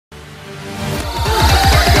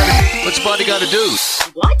What's a body gotta do?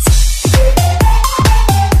 What?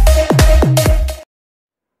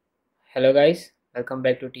 Hello guys, welcome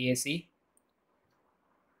back to TAC.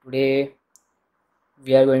 Today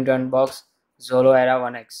we are going to unbox XOLO ERA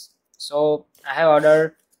 1X. So I have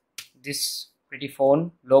ordered this pretty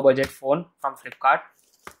phone, low budget phone from Flipkart.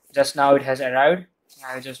 Just now it has arrived.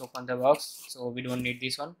 I have just opened the box, so we don't need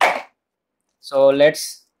this one. So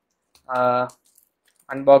let's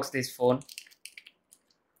unbox this phone.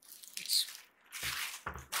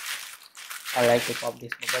 I like to pop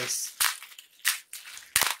these mobiles.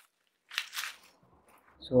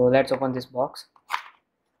 So let's open this box.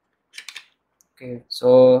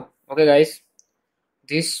 Okay guys,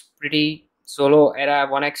 this pretty XOLO ERA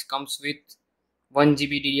 1X comes with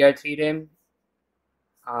 1GB DDR3 RAM.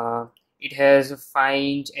 It has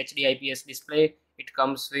 5-inch HD IPS display. It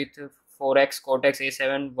comes with 4X Cortex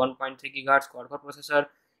A7 1.3 GHz quad-core processor.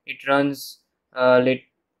 It runs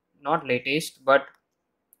not latest but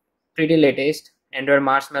pretty latest Android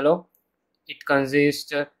Marshmallow. It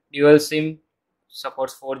consists dual SIM,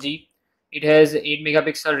 supports 4G. It has 8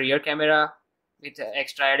 megapixel rear camera with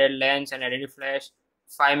extra added lens and LED flash,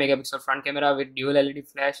 5 megapixel front camera with dual LED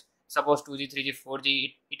flash, supports 2G, 3G,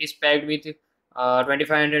 4G. It is packed with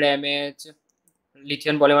 2500 mAh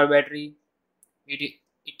lithium polymer battery. It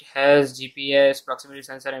has GPS, proximity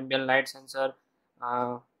sensor, ambient light sensor,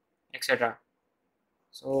 etc.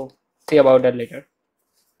 So see about that later.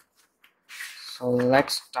 So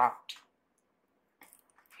let's start.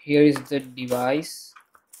 Here is the device.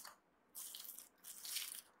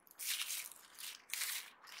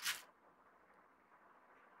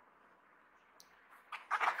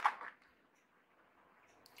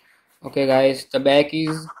 Okay guys, the back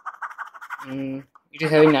is it is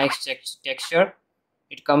having nice texture.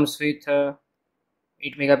 It comes with 8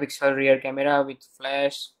 megapixel rear camera with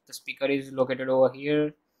flash. The speaker is located over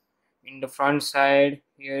here. In the front side,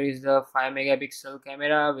 here is the 5 megapixel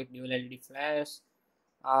camera with dual LED flash.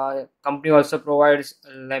 Company also provides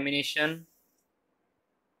lamination.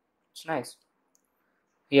 It's nice.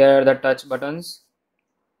 Here are the touch buttons,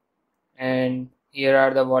 and here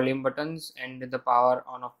are the volume buttons and the power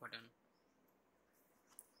on off button.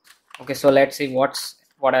 Okay, so let's see what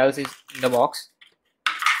else is in the box.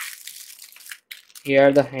 Here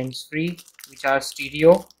are the hands-free, which are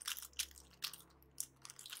stereo.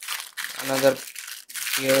 Another,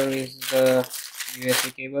 here is the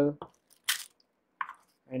USB cable,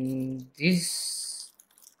 and this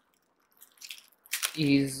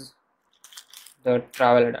is the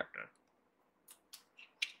travel adapter.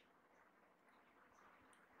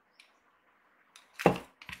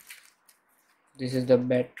 This is the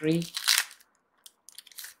battery,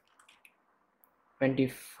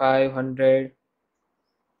 2500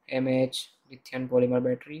 mAh lithium polymer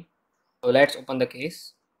battery. So let's open the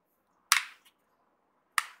case.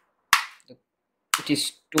 It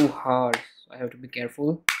is too hard, so I have to be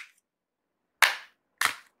careful.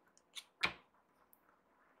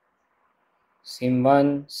 SIM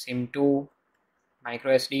 1, SIM 2,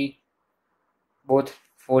 micro SD, both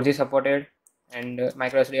 4G supported, and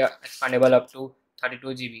micro SD are expandable up to 32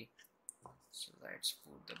 GB. So let's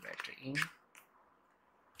put the battery in,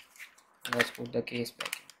 and let's put the case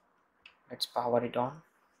back in. Let's power it on.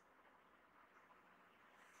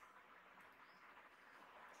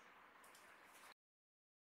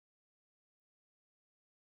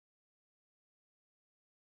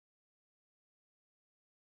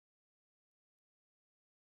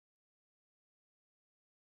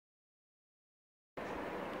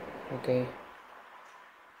 Okay,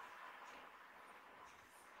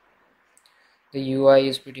 the UI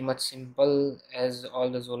is pretty much simple as all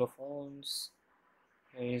the XOLO phones.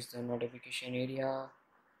 Here is the notification area,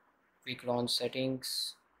 quick launch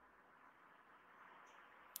settings.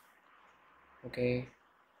 Okay,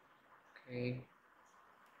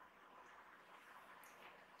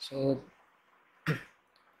 so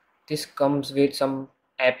this comes with some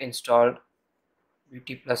app installed: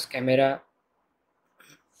 Beauty Plus Camera,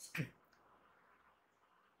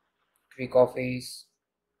 Quick Office,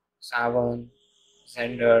 Savan,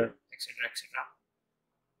 Xender, etc.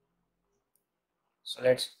 So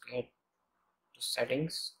let's get to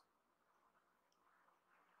settings.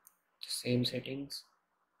 The same settings.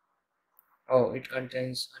 Oh, it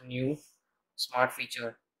contains a new smart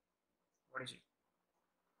feature. What is it?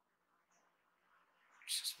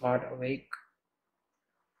 It's Smart Awake.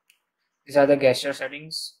 These are the gesture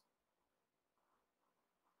settings.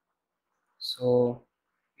 So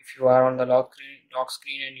if you are on the lock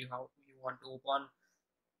screen and you want to open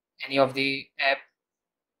any of the app,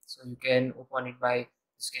 so you can open it by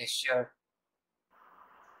this gesture.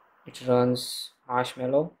 It runs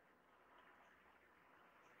Marshmallow.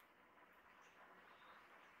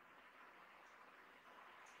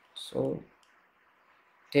 So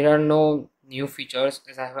there are no new features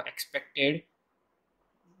as I have expected,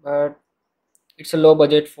 but it's a low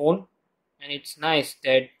budget phone and it's nice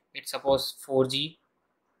that it supports 4G.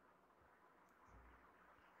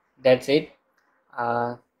 That's it.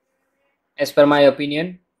 uh, as per my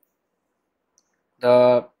opinion,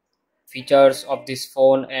 the features of this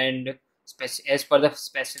phone and as per the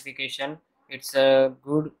specification, it's a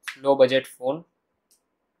good low budget phone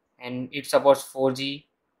and it supports 4G.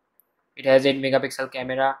 It has 8 megapixel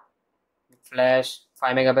camera, flash,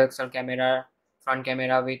 5 megapixel camera, front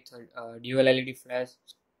camera with dual LED flash.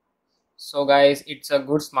 So guys, it's a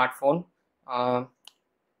good smartphone. uh,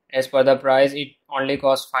 as per the price, it only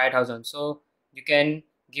costs 5,000, so you can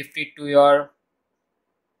gift it to your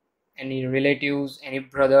any relatives, any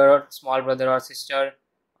brother or small brother or sister,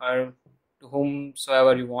 or to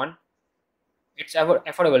whomsoever you want. It's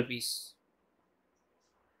affordable piece.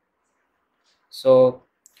 So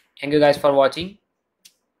thank you guys for watching.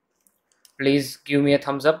 Please give me a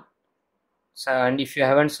thumbs up. So, and if you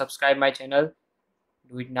haven't subscribed my channel,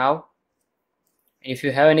 do it now. And if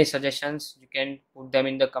you have any suggestions, you can put them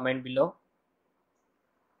in the comment below.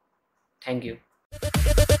 Thank you.